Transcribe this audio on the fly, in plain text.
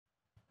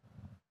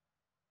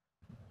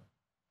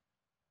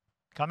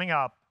coming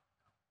up.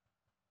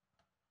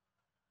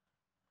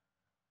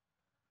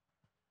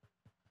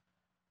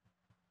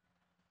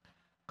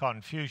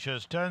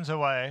 Confucius turns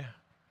away.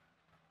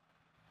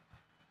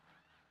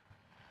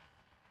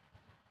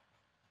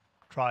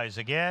 Tries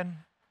again.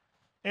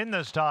 In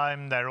this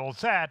time, they're all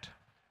set.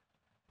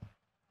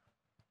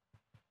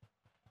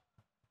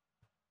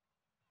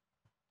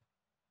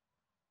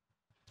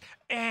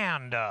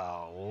 And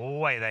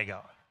away they go.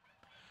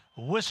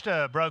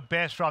 Worcester broke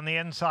best from the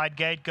inside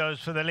gate, goes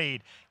for the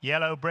lead.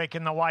 Yellow Brick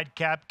in the white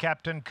cap.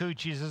 Captain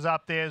Choochies is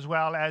up there as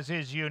well, as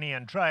is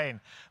Union Train.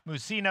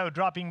 Mucino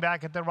dropping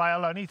back at the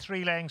rail, only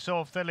 3 lengths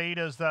off the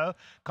leaders though.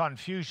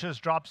 Confucius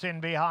drops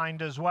in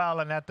behind as well,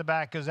 and at the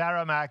back is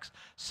Aromax.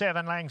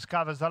 7 lengths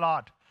covers the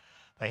lot.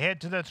 They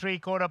head to the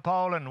 3/4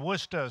 pole, and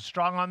Worcester,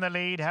 strong on the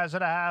lead, has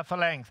it a half a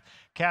length.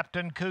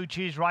 Captain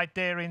Choochies right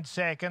there in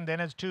second. Then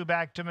it's 2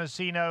 back to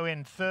Mucino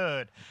in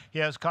third.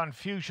 Here's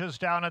Confucius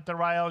down at the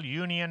rail.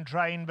 Union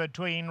Train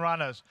between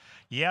runners.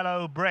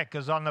 Yellow Brick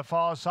is on the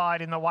far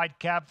side in the white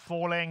cap,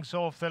 4 lengths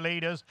off the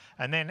leaders,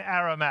 and then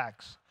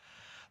Aromax.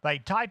 They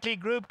tightly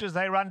grouped as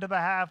they run to the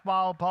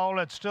half-mile pole.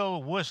 It's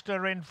still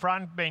Worcester in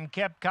front, being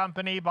kept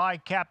company by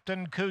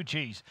Captain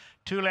Choochies.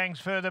 2 lengths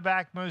further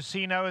back,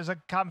 Mucino is a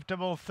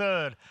comfortable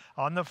third.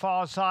 On the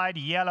far side,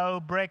 Yellow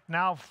Brick,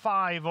 now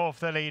 5 off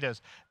the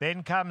leaders.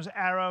 Then comes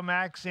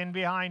Aromax. In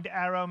behind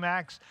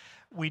Aromax,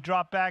 we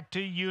drop back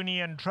to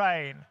Union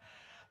Train.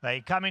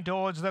 They coming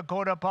towards the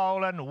quarter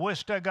pole, and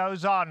Worcester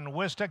goes on.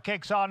 Worcester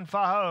kicks on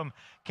for home.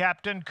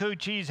 Captain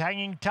Choochies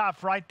hanging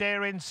tough right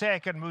there in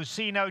second.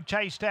 Mucino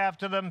chased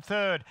after them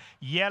third.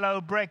 Yellow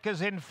Brick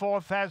is in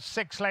fourth, has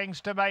 6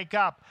 lengths to make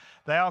up.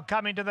 They are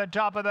coming to the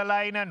top of the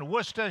lane, and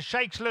Worcester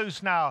shakes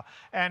loose now.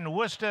 And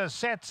Worcester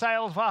sets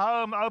sail for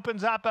home,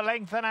 opens up a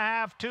length and a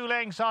half, 2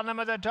 lengths on them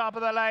at the top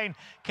of the lane.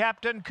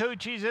 Captain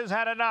Choochies has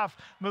had enough.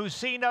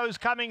 Mucino's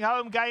coming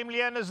home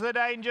gamely, and is the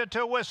danger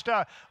to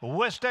Worcester.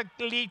 Worcester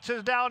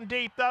leaches down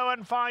deep though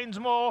and finds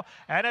more,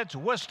 and it's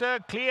Worcester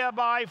clear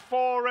by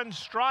 4 and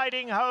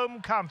striding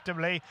home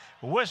comfortably.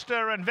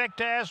 Worcester and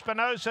Victor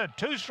Espinosa,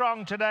 too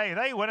strong today.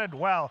 They win it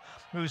well.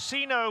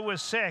 Mucino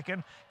was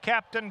second.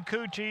 Captain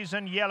Choochies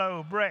and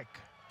Yellow Brick.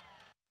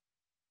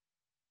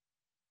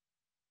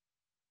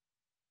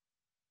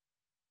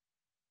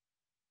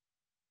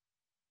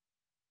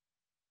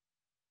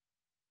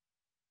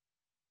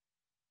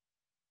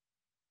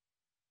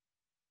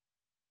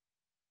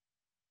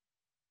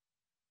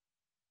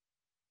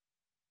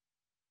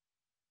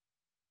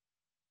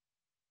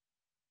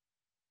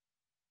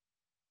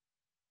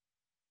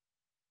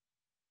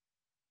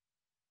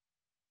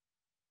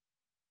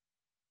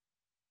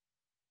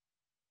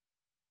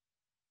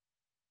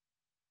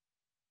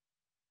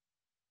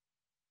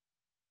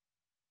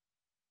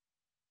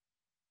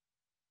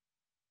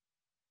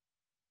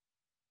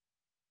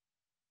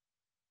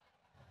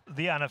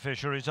 The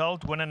unofficial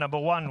result: winner number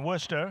 1,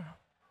 Worcester.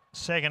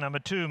 Second, number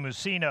 2,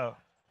 Mucino.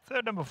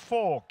 Third, number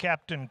 4,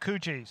 Captain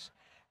Choochies.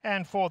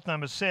 And fourth,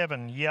 number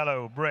 7,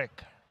 Yellow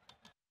Brick.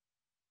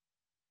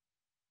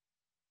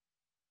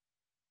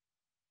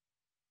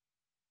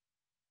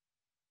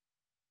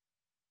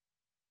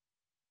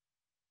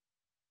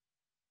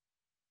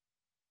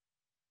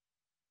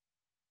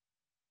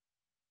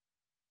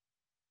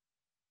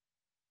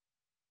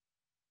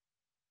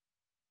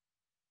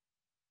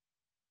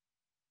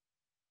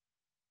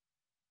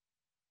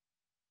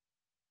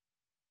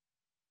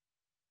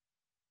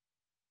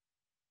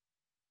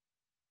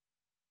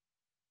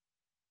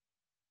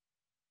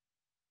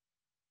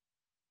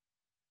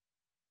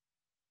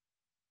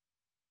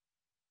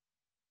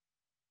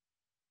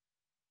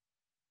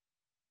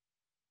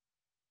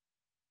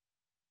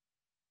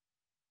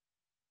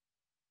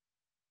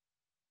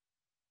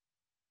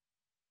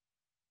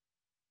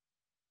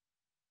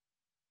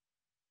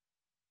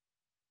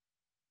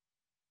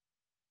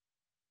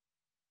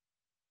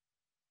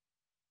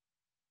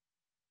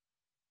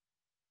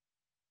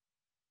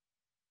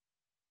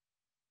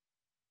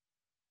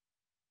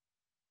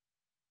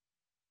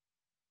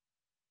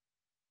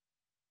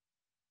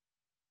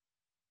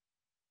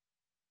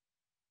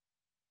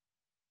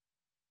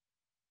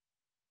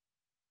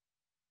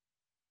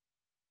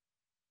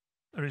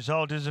 The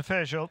result is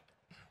official.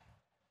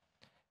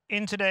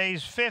 In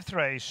today's 5th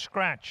race,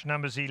 scratch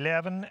numbers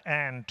 11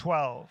 and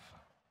 12.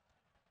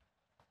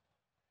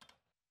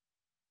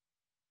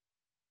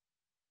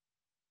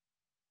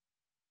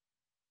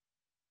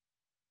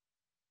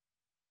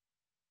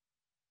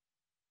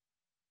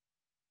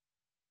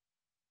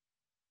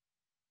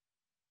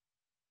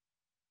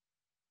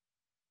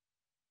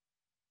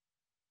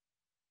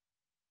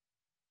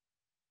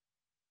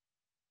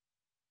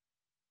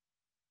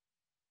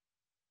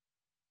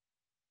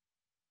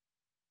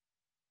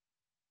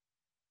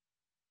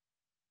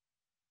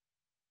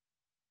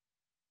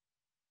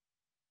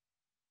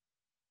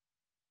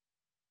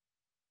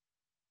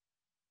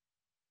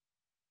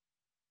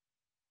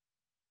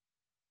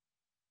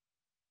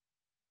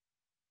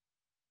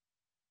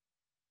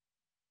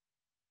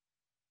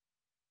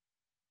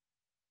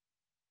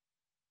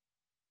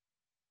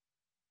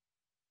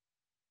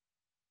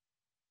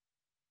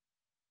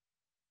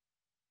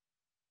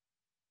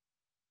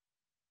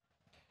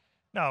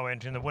 Now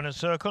entering the winner's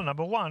circle,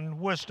 number 1,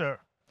 Worcester.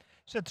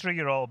 It's a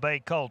 3-year-old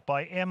bay colt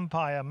by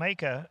Empire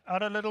Maker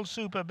out of Little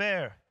Super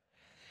Bear.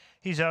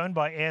 He's owned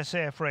by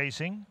SF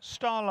Racing,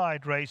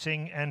 Starlight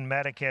Racing, and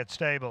Madaket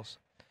Stables.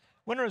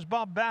 Winner is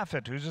Bob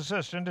Baffett, whose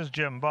assistant is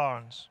Jim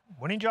Barnes.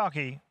 Winning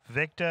jockey,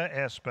 Victor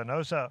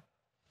Espinosa.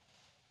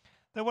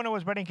 The winner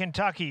was bred in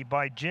Kentucky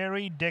by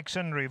Jerry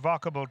Dixon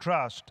Revocable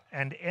Trust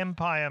and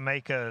Empire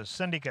Maker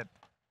Syndicate.